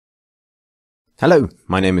Hello,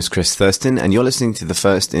 my name is Chris Thurston, and you're listening to the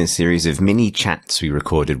first in a series of mini chats we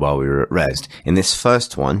recorded while we were at Rezzed. In this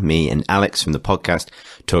first one, me and Alex from the podcast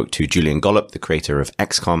talked to Julian Gollop, the creator of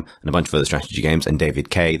XCOM and a bunch of other strategy games, and David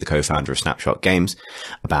Kaye, the co-founder of Snapshot Games,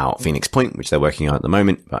 about Phoenix Point, which they're working on at the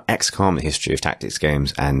moment, about XCOM, the history of tactics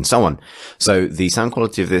games, and so on. So the sound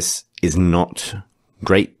quality of this is not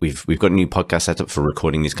great. We've got a new podcast set up for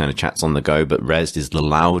recording these kind of chats on the go, but Rezzed is the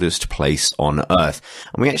loudest place on earth.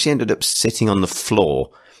 And we actually ended up sitting on the floor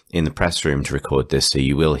in the press room to record this. So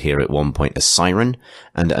you will hear at one point a siren,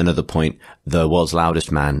 and at another point, the world's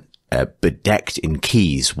loudest man, bedecked in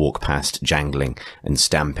keys, walk past, jangling and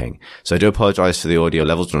stamping. So I do apologize for the audio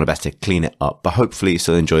levels. We're going to best to clean it up, but hopefully you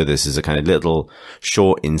still enjoy this as a kind of little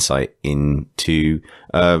short insight into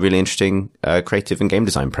a really interesting creative and game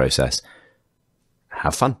design process.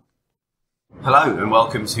 Have fun. Hello and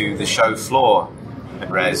welcome to the show floor at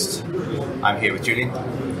Rezzed. I'm here with Julian.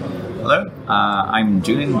 Hello, I'm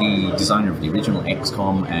Julian, the designer of the original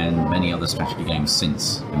XCOM and many other strategy games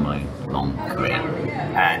since in my long career.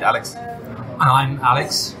 And Alex. And I'm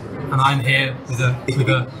Alex, and I'm here with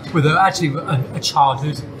a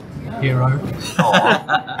childhood hero.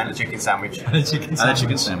 Aww. And a chicken sandwich. And a chicken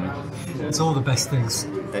sandwich. It's all the best things.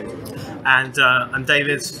 And I'm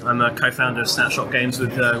David. I'm a co-founder of Snapshot Games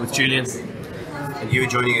with Julian. And you are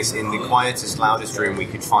joining us in the quietest, loudest room we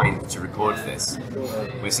could find to record this.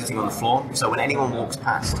 We're sitting on the floor, so when anyone walks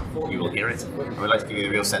past, you will hear it. And we'd like to give you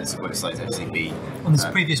a real sense of what it's like to actually be. On this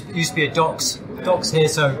it used to be a docks here,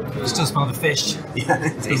 so you still smell the fish. Yeah,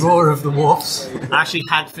 the roar of the wharfs. I actually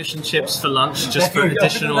had fish and chips for lunch, just for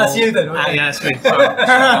additional. That's you then, right? Yeah, it's good.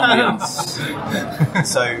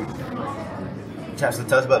 So, chaps,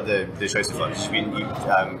 tell us about the show so far.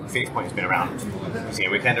 Phoenix Point has been around,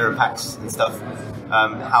 Weekender and PAX and stuff.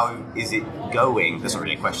 How is it going? That's not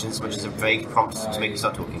really a question so much as a vague prompt to make you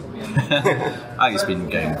start talking. It's been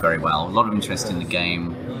going very well. A lot of interest in the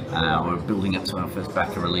game. We're building up to our first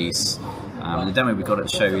beta release. The demo we got at the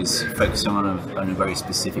show is focusing on a very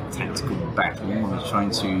specific tactical battle. We're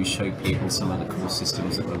trying to show people some of the core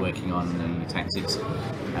systems that we're working on in the tactics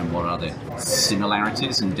and what are the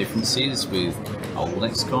similarities and differences with old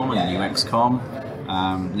XCOM and new XCOM.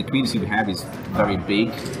 The community we have is very big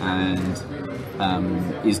and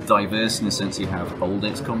is diverse in the sense you have old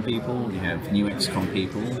XCOM people, you have new XCOM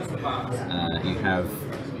people, you have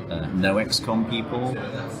no XCOM people,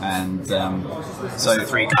 and so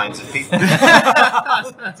three kinds of people.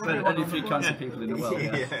 Only three kinds of people in the world.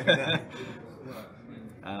 Yeah.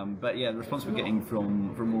 But yeah, the response we're getting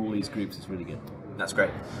from all these groups is really good. That's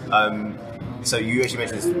great. So you actually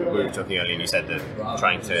mentioned this, we were talking earlier, and you said that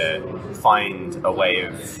trying to find a way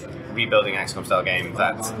of rebuilding an XCOM style game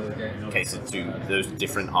that catered to those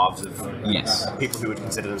different halves of people who would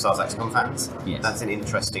consider themselves XCOM fans. Yes. That's an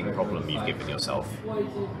interesting problem you've given yourself.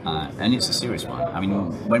 And it's a serious one. I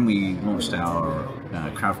mean, when we launched our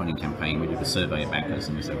crowdfunding campaign, we did a survey of backers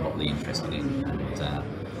and we said what they're interested in.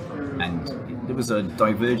 And there was a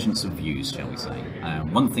divergence of views, shall we say.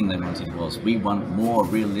 One thing they wanted was, we want more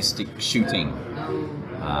realistic shooting.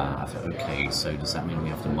 I thought, okay, so does that mean we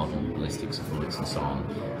have to model ballistics of bullets and so on?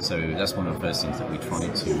 So that's one of the first things that we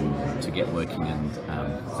tried to get working, and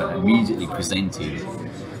but immediately presented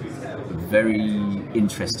very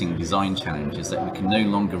interesting design challenges that we can no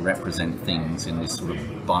longer represent things in this sort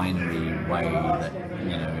of binary way that,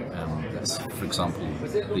 that's, for example,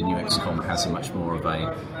 the new XCOM has a much more of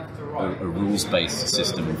a rules-based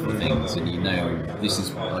system for things, and this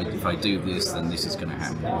is, if I do this, then this is going to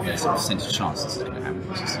happen, or there's a percentage chance this is going to happen,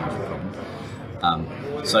 which is not a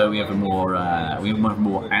problem. So we have a more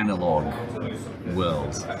analog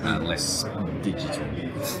world, less digital,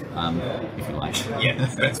 if you like.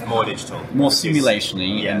 Yeah, it's more digital. More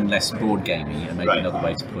simulation-y and less board gamey, and maybe another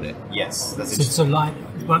way to put it. Yes, that's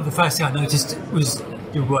one of the first thing I noticed was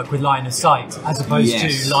your work with line of sight, as opposed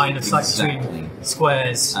to line of sight between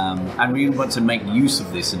squares. And we want to make use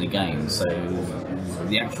of this in the game, so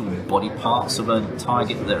the actual body parts of a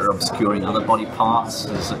target that are obscuring other body parts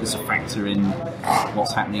is a factor in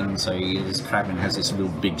what's happening. So this Crabman has this real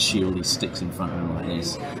big shield he sticks in front of him like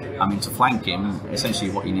this. I mean, to flank him, essentially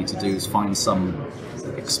what you need to do is find some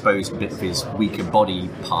exposed bit of his weaker body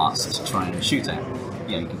parts to try and shoot at.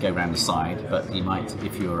 You can go around the side, but you might,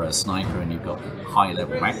 if you're a sniper and you've got high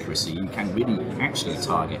level of accuracy, you can really actually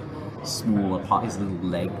target smaller part, his little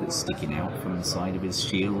leg that's sticking out from the side of his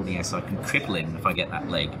shield. Yes, I can cripple him if I get that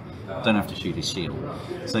leg. Don't have to shoot his shield.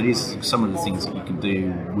 So it is some of the things that you can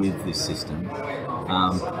do with this system.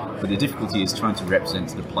 But the difficulty is trying to represent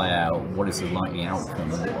to the player what is the likely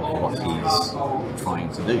outcome of what he's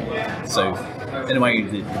trying to do. So in a way,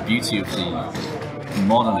 the beauty of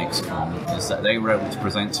modern XCOM is that they were able to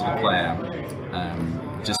present to the player,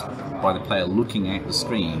 just by the player looking at the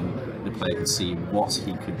screen, the player could see what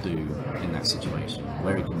he could do in that situation,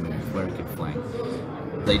 where he could move, where he could flank.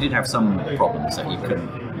 They did have some problems that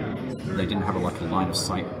they didn't have a line of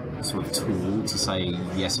sight sort of tool to say,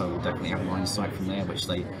 yes, I will definitely have a line of sight from there, which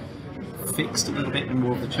they fixed a little bit in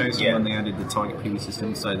War of the Chosen when they added the target preview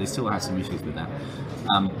system, so they still had some issues with that.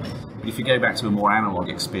 But if you go back to a more analog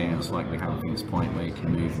experience like we have at King's Point, where you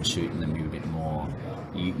can move and shoot and then move a bit more,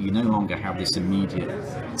 you no longer have this immediate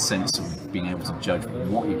sense of being able to judge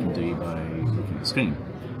what you can do by looking at the screen.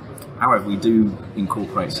 However, we do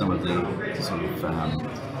incorporate some of the sort of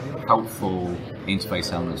helpful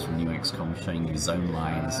interface elements from new XCOM, showing you zone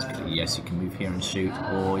lines. Yes, you can move here and shoot,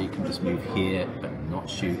 or you can just move here but not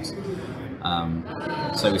shoot.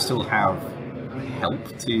 So we still have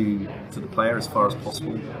help to the player as far as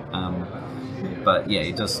possible. But yeah,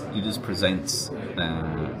 it does present,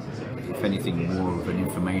 if anything, more of an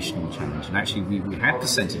informational challenge. And actually, we had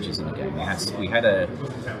percentages in the game. We had a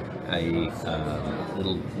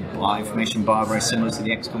little information bar very similar to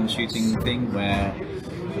the XCOM shooting thing, where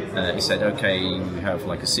it said, okay, you have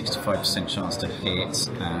like a 65% chance to hit,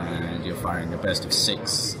 and you're firing a burst of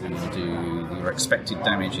 6, and your expected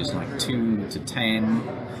damage is like 2 to 10.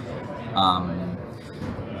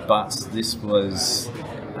 But this was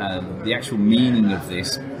the actual meaning of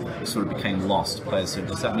this sort of became lost. Players said,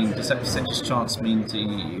 does that percentage chance mean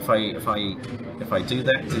if I do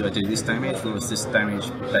that, do I do this damage, or is this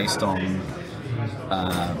damage based on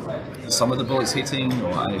some of the bullets hitting,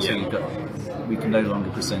 or we can no longer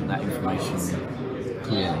present that information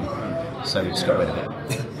clearly, so we just got rid of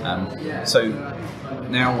it. So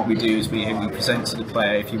now what we do is we present to the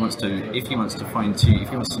player, if he wants to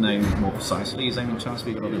know more precisely his aiming chance,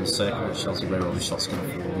 we've got a little circle which tells you where all the shots come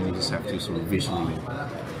from, and you just have to sort of visually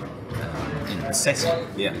assess it.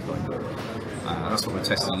 Yeah. That's what we're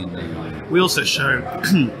testing in the... We also show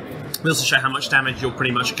how much damage you're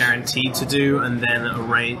pretty much guaranteed to do, and then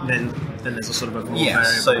then there's a sort of a variable.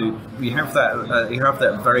 So we have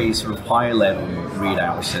that very sort of high level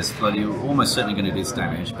readout which says, well, you're almost certainly going to do this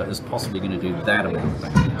damage, but there's possibly going to do that amount of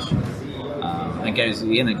damage.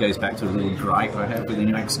 It goes back to a little gripe I have with the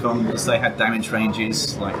new XCOM, because they had damage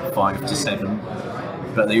ranges like 5 to 7,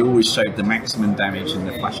 but they always showed the maximum damage in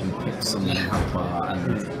the flashing pips on the health bar,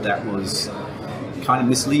 and that was kind of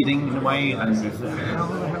misleading in a way. And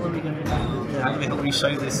how the hell do we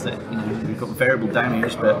show this, that we've got variable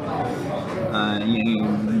damage, but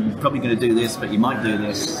you're probably going to do this, but you might do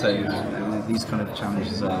this. So these kind of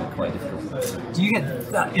challenges are quite difficult. Do you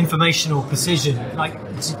get that informational precision? Like,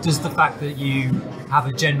 does the fact that you have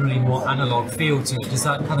a generally more analog feel to it, does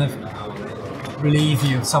that kind of relieve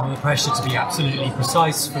you of some of the pressure to be absolutely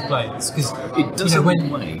precise for players? Because it does in a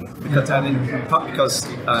way, because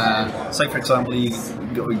say for example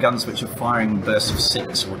you've got guns which are firing bursts of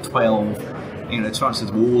 6 or 12, the chances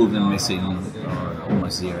of all of them missing are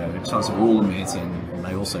almost 0. The chance of all of them hitting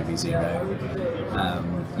may also be 0.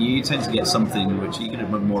 You tend to get something which you get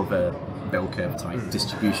more of a bell curve type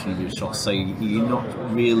distribution of your shots, so you're not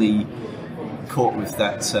really caught with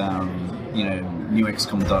that new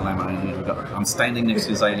XCOM dilemma. I'm standing next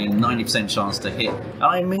to this alien, 90% chance to hit.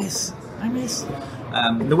 I miss.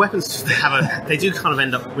 The weapons they do kind of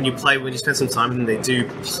end up, when you spend some time with them, they do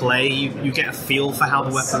play. You get a feel for how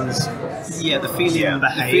the weapons. Yeah, the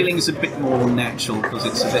feeling is a bit more natural, because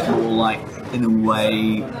it's a bit more like, in a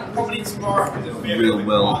way, real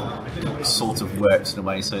world sort of works in a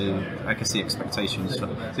way. So I guess the expectations. So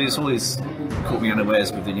it's always caught me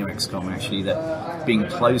unawares with the new XCOM, actually, that being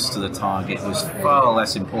close to the target was far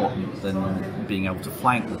less important than being able to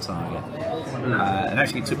flank the target. It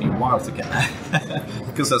actually took me a while to get that,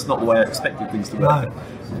 because that's not the way I expected things to work.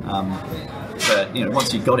 But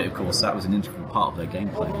once you got it, of course, that was an integral part of their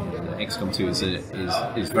gameplay. XCOM 2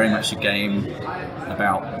 is very much a game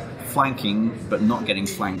about flanking, but not getting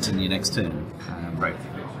flanked in your next turn. Right.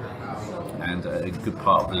 And a good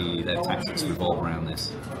part of their tactics revolve around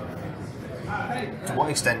this. To what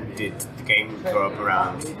extent did the game grow up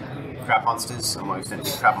around crab monsters, and what extent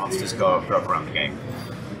did crab monsters grow up around the game?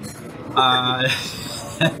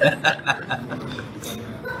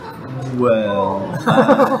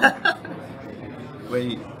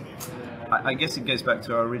 I guess it goes back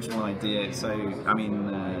to our original idea. So,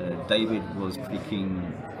 David was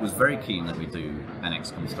very keen that we do an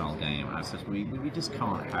XCOM style game. I said we just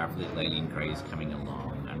can't have little alien craze coming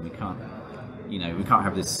along, and we can't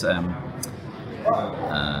have this.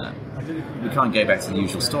 We can't go back to the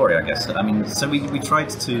usual story, I guess. So we tried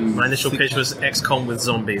to. My initial pitch was XCOM with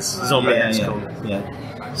zombies, XCOM. Yeah.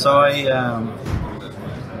 So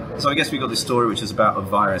So I guess we got this story which is about a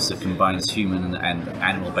virus that combines human and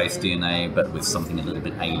animal-based DNA, but with something a little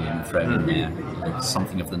bit alien thrown in there,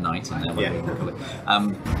 something of the night in there. Whatever you call it.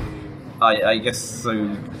 I guess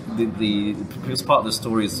so. Because part of the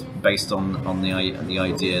story is based on the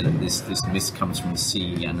idea that this mist comes from the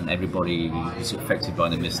sea, and everybody who's affected by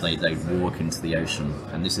the mist they walk into the ocean,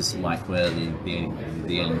 and this is like where the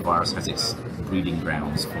alien virus has its breeding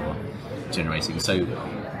grounds for generating. So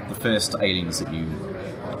the first aliens that you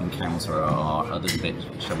encounter are a little bit,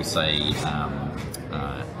 shall we say,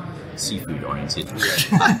 seafood oriented,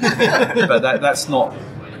 but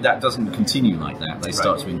that doesn't continue like that. They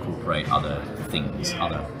start to incorporate other things,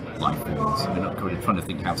 other life forms. We're not really trying to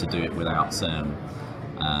think how to do it without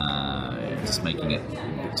just making it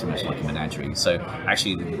too much like a menagerie. So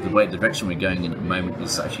actually, the direction we're going in at the moment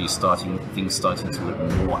is actually things starting to look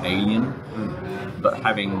more alien, but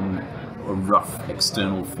having a rough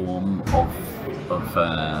external form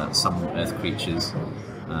of some Earth creatures.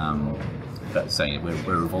 But saying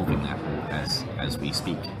we're evolving that as we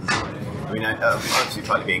speak. I mean, obviously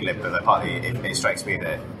partly being glib, but partly it strikes me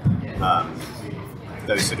that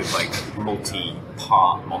those sort of like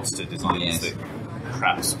multi-part monster designs that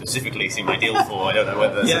perhaps specifically seem ideal for. I don't know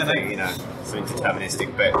whether that's something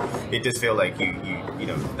deterministic, but it does feel like you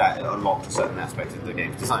know that unlocked a certain aspect of the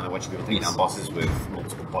game's design. Like watching people take down bosses with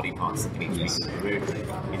multiple body parts that can each be removed.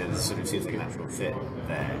 You know, this sort of seems like a natural fit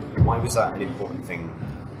there. Why was that an important thing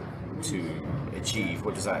to achieve?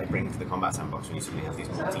 What does that bring to the combat sandbox when you suddenly have these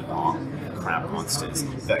multi-part crab monsters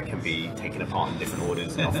that can be taken apart in different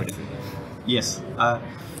orders and offer different? Yes.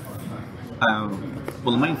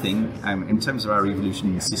 Well, the main thing, in terms of our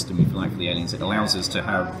evolution system, if you like, for the aliens, it allows us to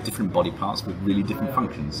have different body parts with really different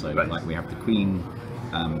functions. So, like we have the queen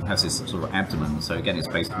has this sort of abdomen. So again, it's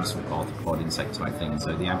based on sort of arthropod insect type thing.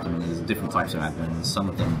 So the abdomen is different types of abdomens. Some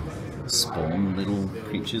of them spawn little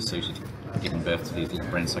creatures, so she's giving birth to these little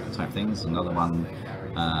brain sucker type things. Another one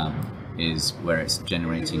is where it's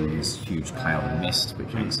generating this huge cloud of mist,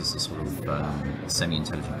 which makes us a sort of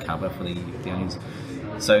semi-intelligent cover for the aliens.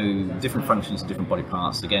 So different functions, different body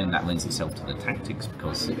parts. Again, that lends itself to the tactics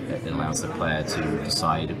because it allows the player to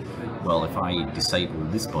decide, well, if I disable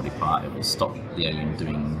this body part, it will stop the alien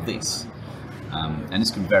doing this. And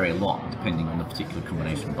this can vary a lot depending on the particular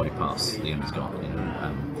combination of body parts the alien's got. You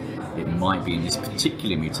know, it might be in this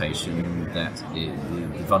particular mutation that the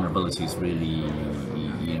vulnerability is really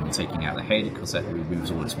taking out the head because that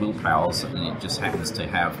removes all its willpowers, and it just happens to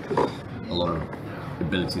have a lot of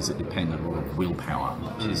abilities that depend on a lot of willpower,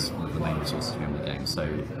 which is one of the main resources we have in the game. So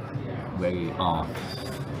we are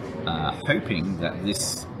hoping that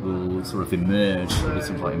this will sort of emerge, or this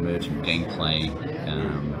will like emerging gameplay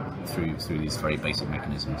through these very basic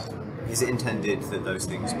mechanisms. Is it intended that those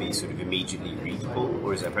things be sort of immediately readable,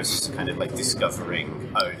 or is there a process of kind of like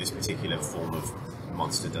discovering, oh, this particular form of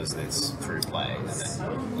monster does this through play?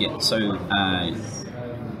 Yeah, so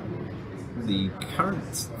the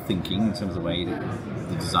current thinking in terms of the way that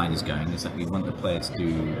the design is going is that we want the player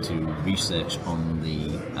to research on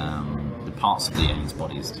the parts of the aliens'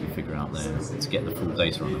 bodies to figure out to get the full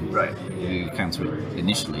data on them. Right. You encounter it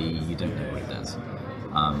initially, you don't know what it does.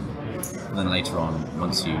 Then later on,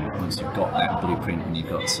 once you've got that blueprint and you've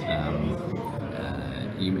got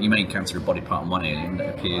you may encounter a body part on one alien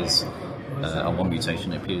that appears on one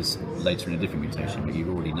mutation, it appears later in a different mutation, but you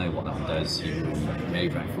already know what that one does. You may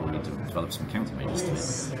have already developed some countermeasures to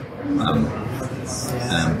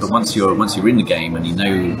it. But once you're in the game and you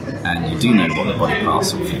do know what the body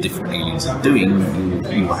parts of the different aliens are doing,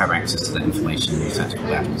 you will have access to that information in the tactical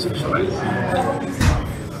battles for sure.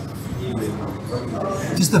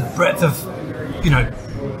 Just the breadth of,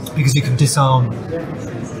 because you can disarm,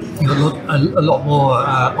 you've got a lot more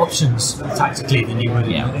options tactically than you would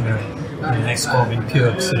in an XCOM in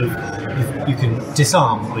pure sort of, you can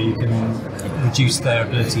disarm or you can reduce their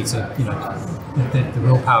ability to, the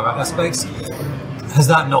willpower aspects. Has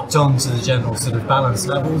that knocked on to the general sort of balance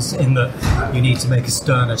levels in that you need to make a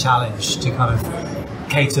sterner challenge to kind of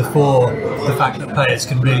cater for the fact that players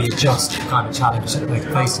can really adjust the kind of challenge that they're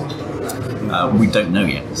facing? We don't know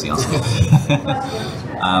yet, is the answer.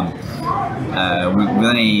 With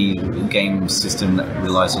any game system that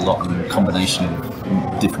relies a lot on a combination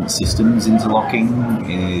of different systems interlocking,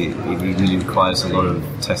 it really requires a lot of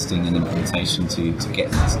testing and implementation to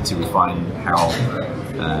refine how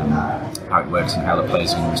it works and how the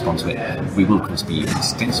players can respond to it. We will, of course, be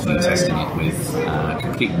extensively testing it with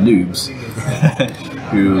complete noobs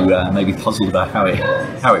who may be puzzled about how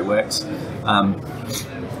it works.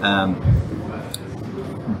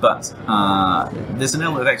 But there's an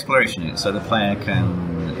element of exploration in it, so the player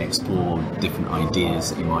can explore different ideas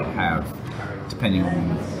that you might have, depending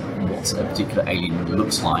on what a particular alien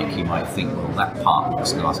looks like, you might think, well, that part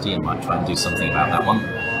looks nasty, and might try and do something about that one.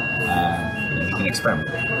 You can experiment.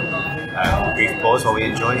 Brief pause while we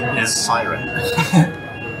enjoy the siren.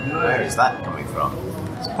 Where is that coming from?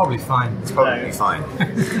 It's probably fine. It's probably fine.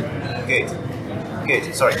 Good.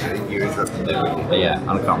 Sorry, you interrupted there. But yeah,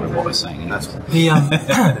 I can't remember what I was saying.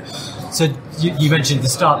 So you mentioned at the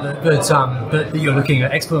start that you're looking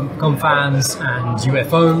at XCOM fans and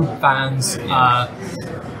UFO fans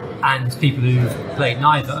and people who've played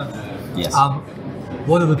neither. Yes.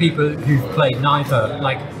 What are the people who've played neither?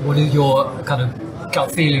 Like, what are your kind of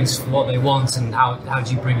gut feelings for what they want, and how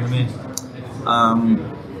do you bring them in?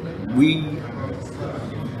 We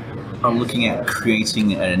are looking at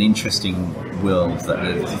creating an interesting world. That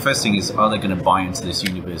the first thing is, are they going to buy into this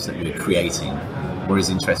universe that we're creating? What is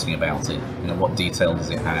interesting about it? What detail does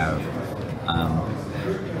it have?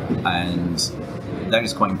 And that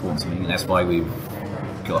is quite important to me, and that's why we've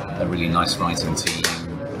got a really nice writing team.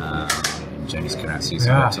 James Karatzi's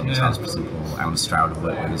worked on the Talos Principle, Alan Stroud have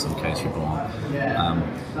worked with us on Case Reborn.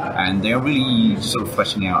 And they are really sort of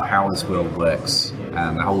fleshing out how this world works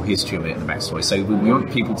and the whole history of it and the backstory. So we want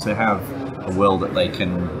people to have a world that they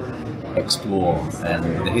can explore and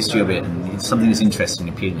the history of it, and it's something that's interesting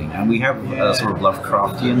and appealing. And we have a sort of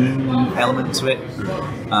Lovecraftian element to it,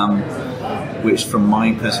 which from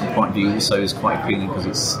my personal point of view also is quite appealing, because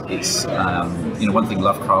it's one thing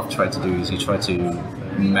Lovecraft tried to do is he tried to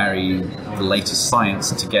marry the latest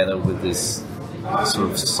science together with this sort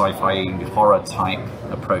of sci-fi horror type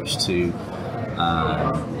approach to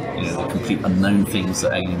the complete unknown things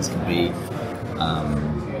that aliens can be,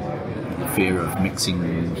 the fear of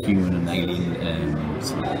mixing human and alien and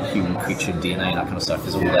human creature DNA, that kind of stuff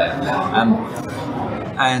is all there.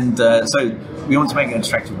 So we want to make it an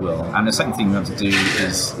attractive world, and the second thing we want to do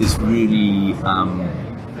is really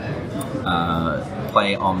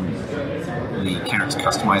play on the character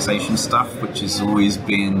customization stuff, which has always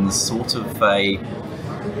been sort of a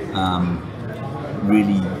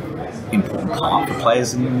really important part for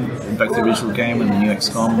players in both the original game and the new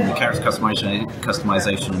XCOM. The character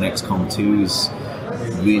customization in XCOM 2 is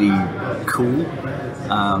really cool,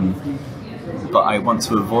 but I want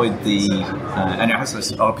to avoid and it has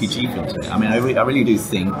this RPG feel to it. I mean, I really do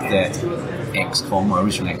think that XCOM, or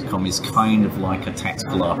original XCOM, is kind of like a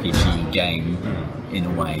tactical RPG game in a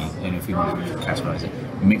way, and if you want to categorize it,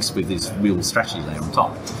 mixed with this real strategy layer on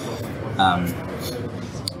top.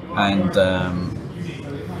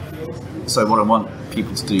 So what I want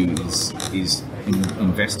people to do is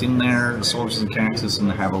invest in their soldiers and characters and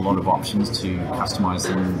have a lot of options to customize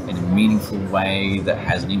them in a meaningful way that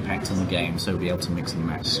has an impact on the game, so be able to mix and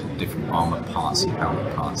match different armor parts and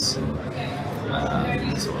power parts,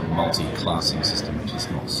 and sort of multi-classing system which is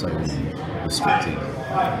not so restricted.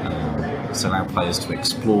 So allow players to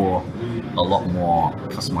explore a lot more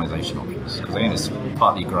customization options, because again, it's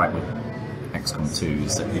partly great with XCOM 2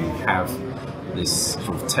 is that you have this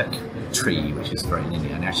sort of tech tree which is very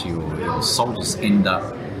linear, and actually your soldiers end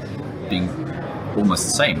up being almost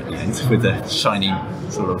the same at the end with the shiny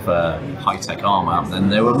sort of high-tech armor,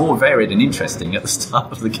 and they were more varied and interesting at the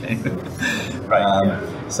start of the game.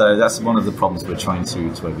 So that's one of the problems we're trying to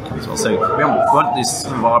overcome as well. So we want this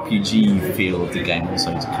sort of RPG feel of the game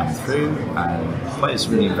also to come through, and players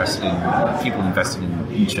really invested in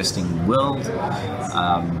an interesting world,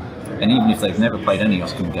 and even if they've never played any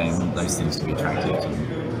XCOM game, those things can be attractive to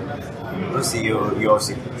them. Obviously, you're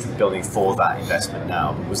obviously building for that investment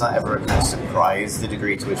now. Was that ever a kind of surprise, the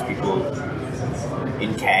degree to which people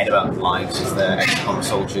cared about the lives of their XCOM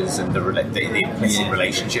soldiers and the implicit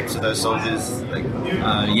relationships of those soldiers?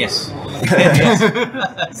 Yes. Yes.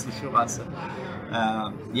 That's the short answer.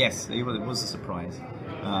 Yes, it was a surprise.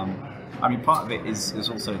 I mean, part of it is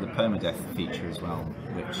also the permadeath feature as well,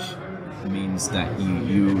 which means that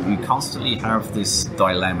you constantly have this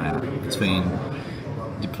dilemma between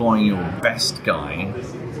deploying your best guy,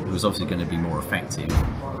 who's obviously going to be more effective,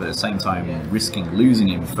 but at the same time risking losing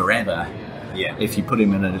him forever if you put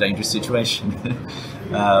him in a dangerous situation,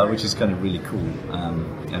 which is kind of really cool,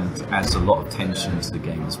 and adds a lot of tension to the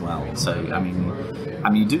game as well. So I mean,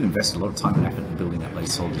 you do invest a lot of time and effort in building up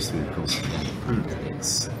those soldiers through the course of the game.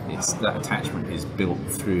 It's that attachment is built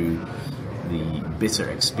through the bitter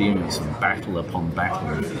experience of battle upon battle.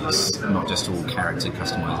 It's not just all character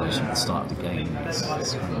customization at the start of the game. It's kind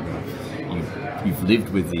of, you've lived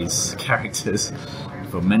with these characters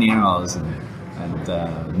for many hours and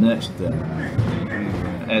nurtured them.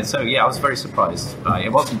 And so I was very surprised.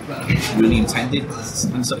 It wasn't really intended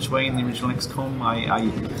in such a way in the original XCOM.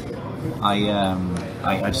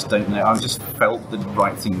 I just don't know. I just felt the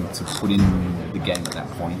right thing to put in the game at that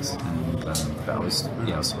point, and but I was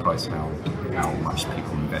surprised how much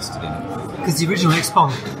people invested in it. Because the original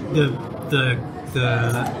XCOM, the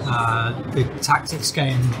tactics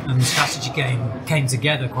game and the strategy game came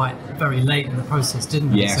together quite very late in the process,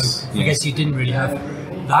 didn't they? Yes. So I guess you didn't really have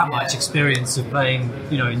that much experience of playing,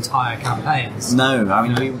 entire campaigns. No, I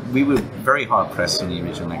mean we were very hard pressed on the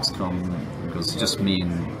original XCOM because just me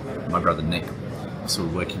and my brother Nick sort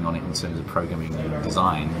of working on it in terms of programming and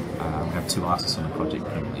design. We have 2 artists on the project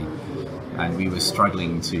currently, and we were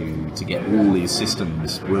struggling to get all these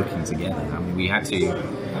systems working together. I mean, we had to,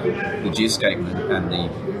 the geoscape and the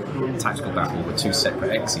tactical battle were 2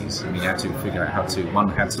 separate axes, and we had to figure out one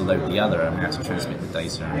had to load the other, and we had to transmit the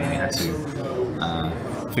data, and we had to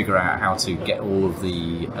figure out how to get all of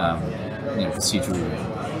the procedural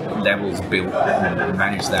levels built and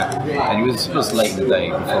manage that. And it was late in the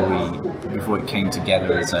day before it came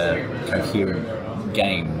together as a coherent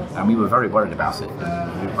game, and we were very worried about it.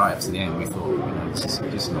 And right up to the end, we thought, this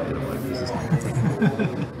is not going to work. This is not going to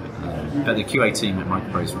work. But the QA team at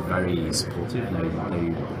Microprose were very supportive.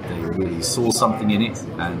 They really saw something in it,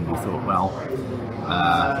 and we thought, well,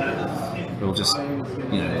 we'll just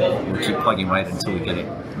we'll keep plugging away until we get it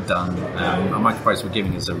done. And Microprose were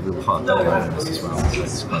giving us a real hard deadline on this as well. So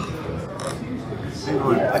it's quite difficult.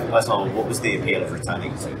 What was the appeal of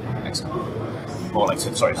returning to XCOM? Or to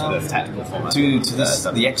the tactical format? To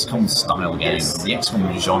the XCOM style game, the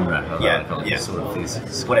XCOM genre. Sort of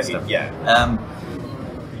this whatever. Stuff. Yeah.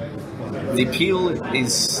 The appeal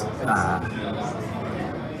is, I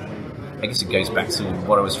guess it goes back to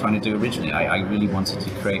what I was trying to do originally. I really wanted to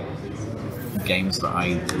create games that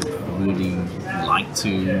I really like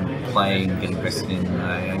to play and get invested in.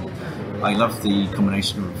 I love the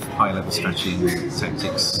combination of high-level strategy and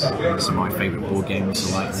tactics. Some of my favourite board games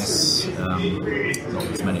are like this. Not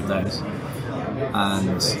as many of those.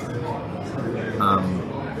 And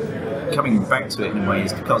coming back to it in a way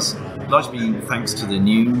is because, largely thanks to the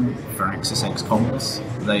new Firaxis XCOMs,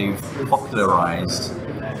 they've popularised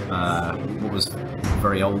what was a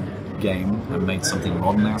very old game and made something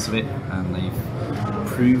modern out of it, and they've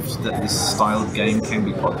proved that this style of game can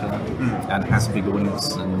be popular and has a big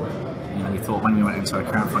audience. And we thought when we went into a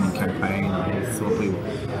crowdfunding campaign, we thought we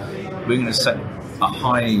were going to set a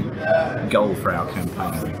high goal for our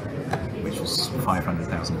campaign, which was $500,000 at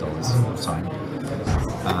the time.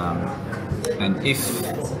 And if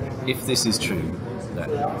this is true,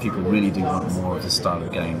 that people really do want more of this style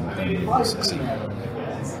of game, then we will succeed.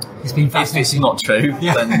 It's been fascinating. If it's not true,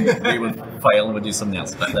 then we would fail and we'd do something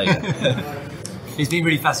else. But there you go. It's been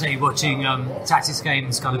really fascinating watching tactics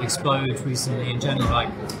games kind of explode recently in general.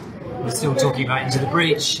 Like, we're still talking about Into the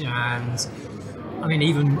Breach, and I mean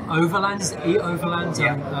even Overland. So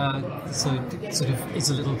sort of it's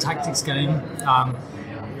a little tactics game.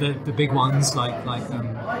 The big ones like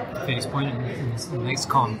Phoenix Point and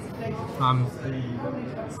XCOM.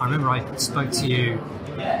 I remember I spoke to you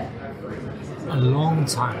a long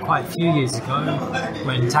time, quite a few years ago,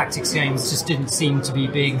 when tactics games just didn't seem to be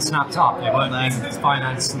being snapped up. They weren't being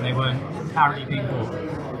financed, and they weren't apparently being bought.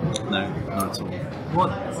 No, not at all.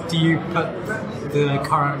 What do you put the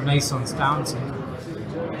current renaissance down to?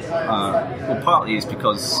 Well, partly is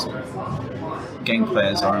because game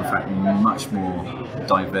players are in fact a much more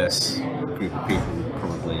diverse group of people,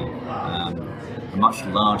 probably a much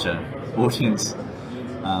larger audience,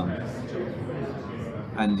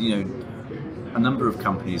 and a number of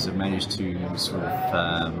companies have managed to sort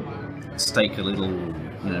of stake a little,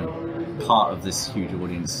 part of this huge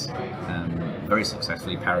audience very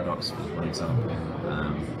successfully. Paradox was one example.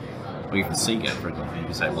 Or even Sega, for example. You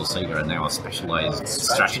could say, well, Sega are now a specialised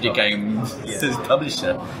strategy game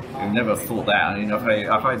publisher. I've never thought that. I mean,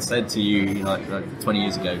 if I'd said to you, like 20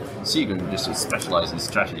 years ago, Sega would just specialise in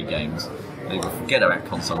strategy games, they would forget about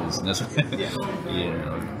consoles. And you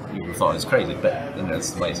would have thought it was crazy, but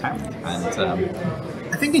that's the way it's happened. And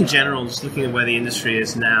I think in general, just looking at where the industry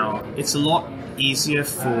is now, it's a lot easier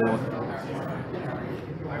for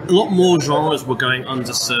a lot more genres were going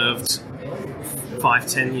underserved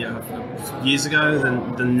 5-10 years ago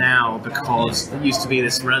than now, because it used to be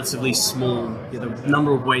this relatively small the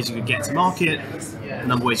number of ways you could get to market, the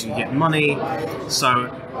number of ways you could get money. So,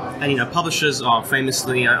 and publishers are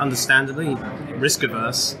famously, understandably, risk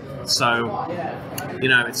averse. So,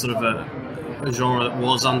 it's sort of a genre that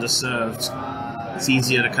was underserved. It's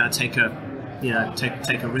easier to kind of take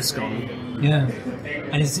a risk on. Yeah,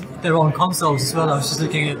 and they're on consoles as well. I was just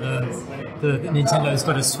looking at the Nintendo's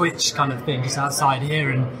got a Switch kind of thing just outside here,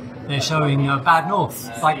 and they're showing Bad North.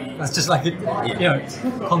 Like that's just like a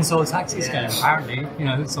console tactics game. Apparently,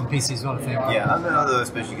 it's on PC as well. I think. Yeah, and I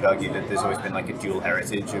suppose you could argue that there's always been like a dual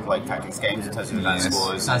heritage of like tactics games in terms of advanced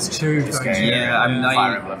scores. That's true. Yeah, I mean,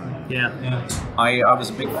 Fire Emblem. Yeah. I was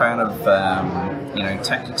a big fan of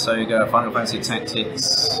Tactics Ogre, Final Fantasy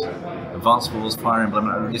Tactics, Advanced Wars, Fire Emblem.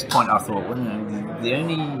 At this point, I thought, the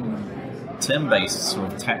only turn-based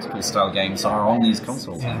sort of tactical style games are on these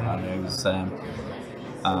consoles. Yeah.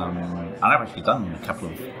 I've actually done a couple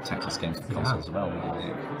of tactics games for consoles as well.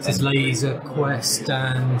 There's Laser Quest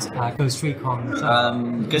and Ghost Recon.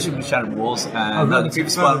 Ghost Recon Shadow Wars, and the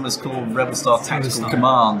previous one was called Rebel Star Tactical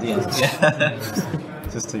Command. Yeah.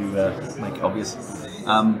 Just to make it obvious.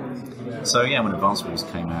 So yeah, when Advanced Wars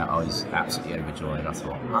came out, I was absolutely overjoyed. I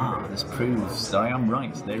thought, this proves that I am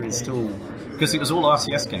right. There is still... Because it was all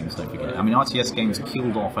RTS games, don't forget. I mean, RTS games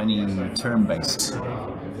killed off any turn-based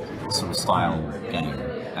sort of style game.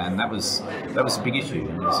 And that was a big issue.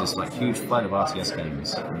 And there was this like huge flood of RTS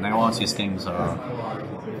games. And now RTS games are,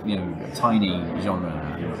 a tiny genre.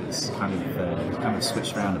 And it's kind of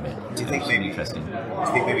switched around a bit. Do you think maybe interesting? Do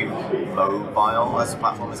you think maybe mobile as a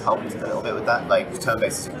platform has helped a little bit with that? Like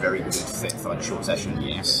turn-based is a very good fit for like short session.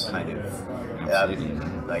 Yes. Kind of. Absolutely.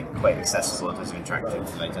 Like quite accessible in terms of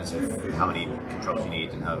interactive, in terms of how many controls you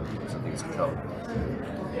need and how something is controlled.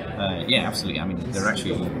 Yeah, absolutely. I mean, they're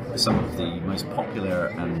actually some of the most popular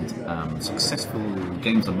and successful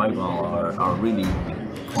games on mobile are really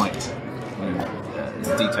quite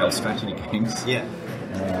detailed strategy games. Yeah.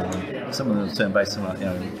 Some of them are turn-based, some like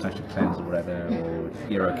Clash of Clans or whatever, or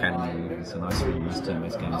Hero Academy is a nice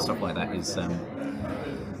turn-based game. Stuff like that is.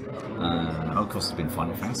 Of course, it's been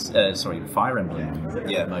Fire Emblem.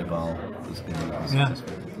 Mobile has been really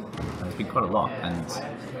successful. There's been quite a lot, and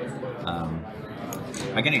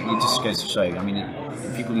again, it just goes to show. I mean,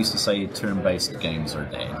 people used to say turn-based games are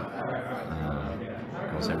dead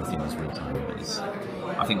because everything is real-time. But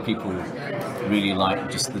I think people really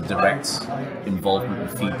like just the direct involvement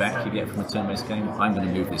and feedback you get from a turn-based game. I'm going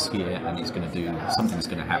to move this here, and it's going to do something's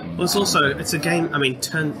going to happen. Well, it's a game. I mean,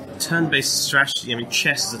 turn-based strategy. I mean,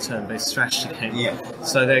 chess is a turn-based strategy game. Yeah.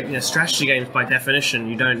 So strategy games, by definition,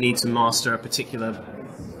 you don't need to master a particular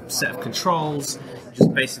set of controls. You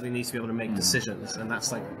just basically need to be able to make decisions, and that's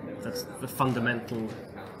the fundamentally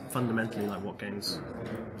like what games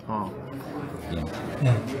are. Yeah.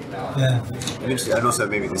 And also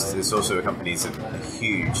maybe this also accompanies a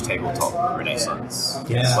huge tabletop renaissance as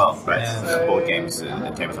Yeah. well, right? Yeah. Board games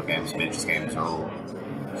and tabletop games, miniatures games are all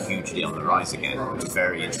hugely on the rise again, which is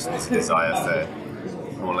very interesting. There's a desire for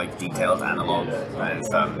more like detailed analog and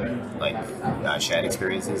shared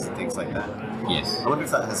experiences and things like that. Yes. I wonder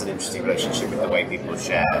if that has an interesting relationship with the way people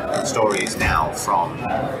share stories now from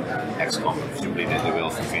XCOM, presumably the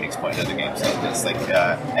Will from Phoenix Point and other games. It's like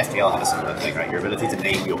FTL has a similar thing, right? Your ability to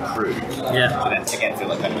name your crew. Yeah. So then again, feel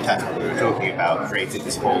like kind of tactical we were talking about, created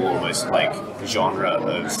this whole almost like genre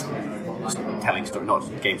of telling story, not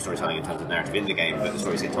game storytelling in terms of narrative in the game, but the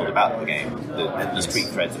stories get told about the game, the endless tweet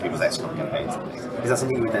threads of people's XCOM campaigns and things. Is that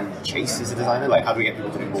something you would then chase as a designer? Like, how do we get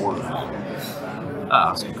people to do more of that?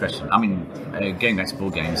 That's a good question. I mean, going back to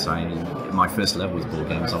board games, my first love was board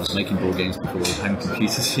games. I was making board games before home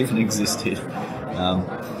computers even existed.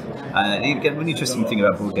 Again, one interesting thing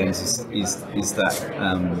about board games is that if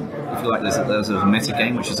you like, there's a meta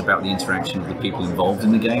game which is about the interaction of the people involved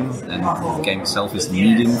in the game, and the game itself is the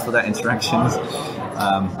medium for that interaction.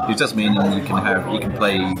 It does mean that you can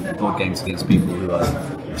play board games against people who are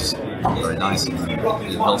just not very nice and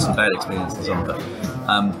involve some bad experiences on. But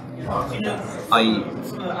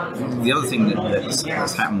the other thing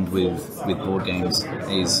that's happened with board games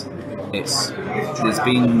is there's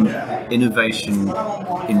been innovation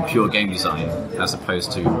in pure game design as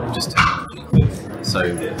opposed to just technology. So,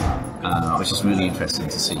 which is really interesting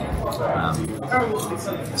to see.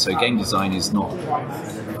 So game design is not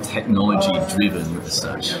technology driven as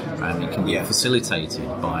such, and it can be facilitated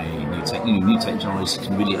by new technologies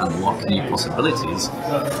can really unlock new possibilities.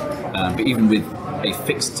 But even with a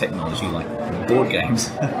fixed technology like board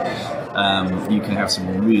games, you can have some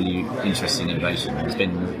really interesting innovation. There's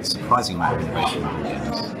been a surprising amount of innovation in board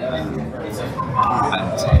games, and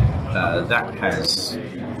that has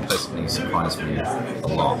personally surprised me a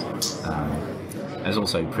lot. Has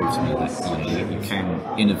also proved to me that you can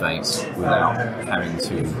innovate without having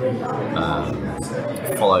to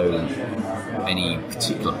follow any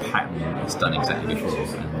particular pattern that's done exactly before.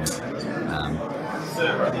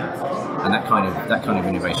 And that kind of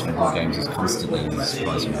innovation in board games is constantly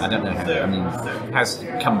surprising. I don't know how. I mean, it has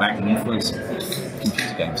come back and influenced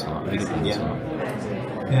computer games a lot. Video games as well.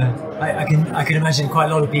 Yeah, I can imagine quite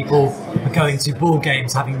a lot of people are going to board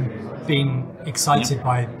games having being excited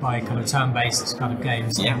by kind of turn-based kind of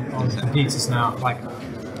games on computers now. Like,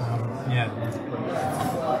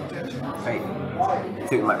 Great. I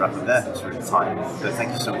think we might wrap up there. It's really time. But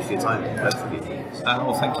thank you so much for your time. Both of you.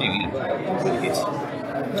 Well, thank you. Yeah. Really good.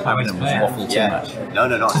 I wouldn't waffle too much. No,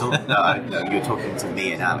 not at all. No, you're talking to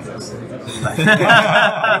me and Alex. Like,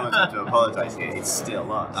 anyone's got to apologise here. It's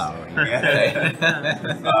still us. Oh, yeah.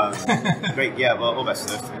 Great. Yeah. Well, all best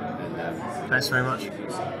of luck. Thanks very much.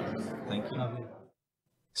 Thank you.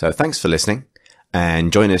 So thanks for listening,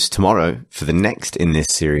 and join us tomorrow for the next in this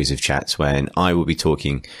series of chats when I will be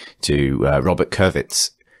talking to Robert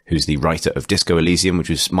Kurwitz, who's the writer of Disco Elysium, which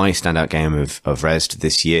was my standout game of Rezzed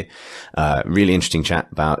this year. Really interesting chat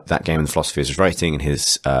about that game and the philosophy of his writing and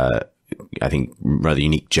his, I think, rather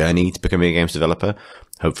unique journey to becoming a games developer.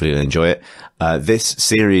 Hopefully you'll enjoy it. This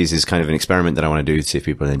series is kind of an experiment that I want to do to see if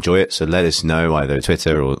people enjoy it. So let us know either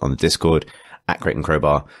Twitter or on the Discord at Crate and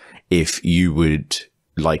Crowbar if you would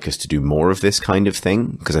like us to do more of this kind of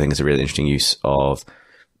thing, because I think it's a really interesting use of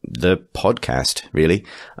the podcast, really.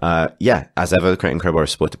 As ever, Crate and Crowbar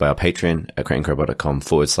is supported by our Patreon at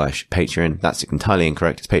crateandcrowbar.com/Patreon. That's entirely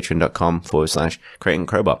incorrect. It's patreon.com/Crate and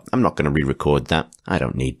Crowbar. I'm not going to re-record that. I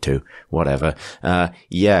don't need to. Whatever.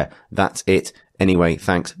 That's it. Anyway,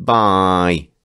 thanks. Bye.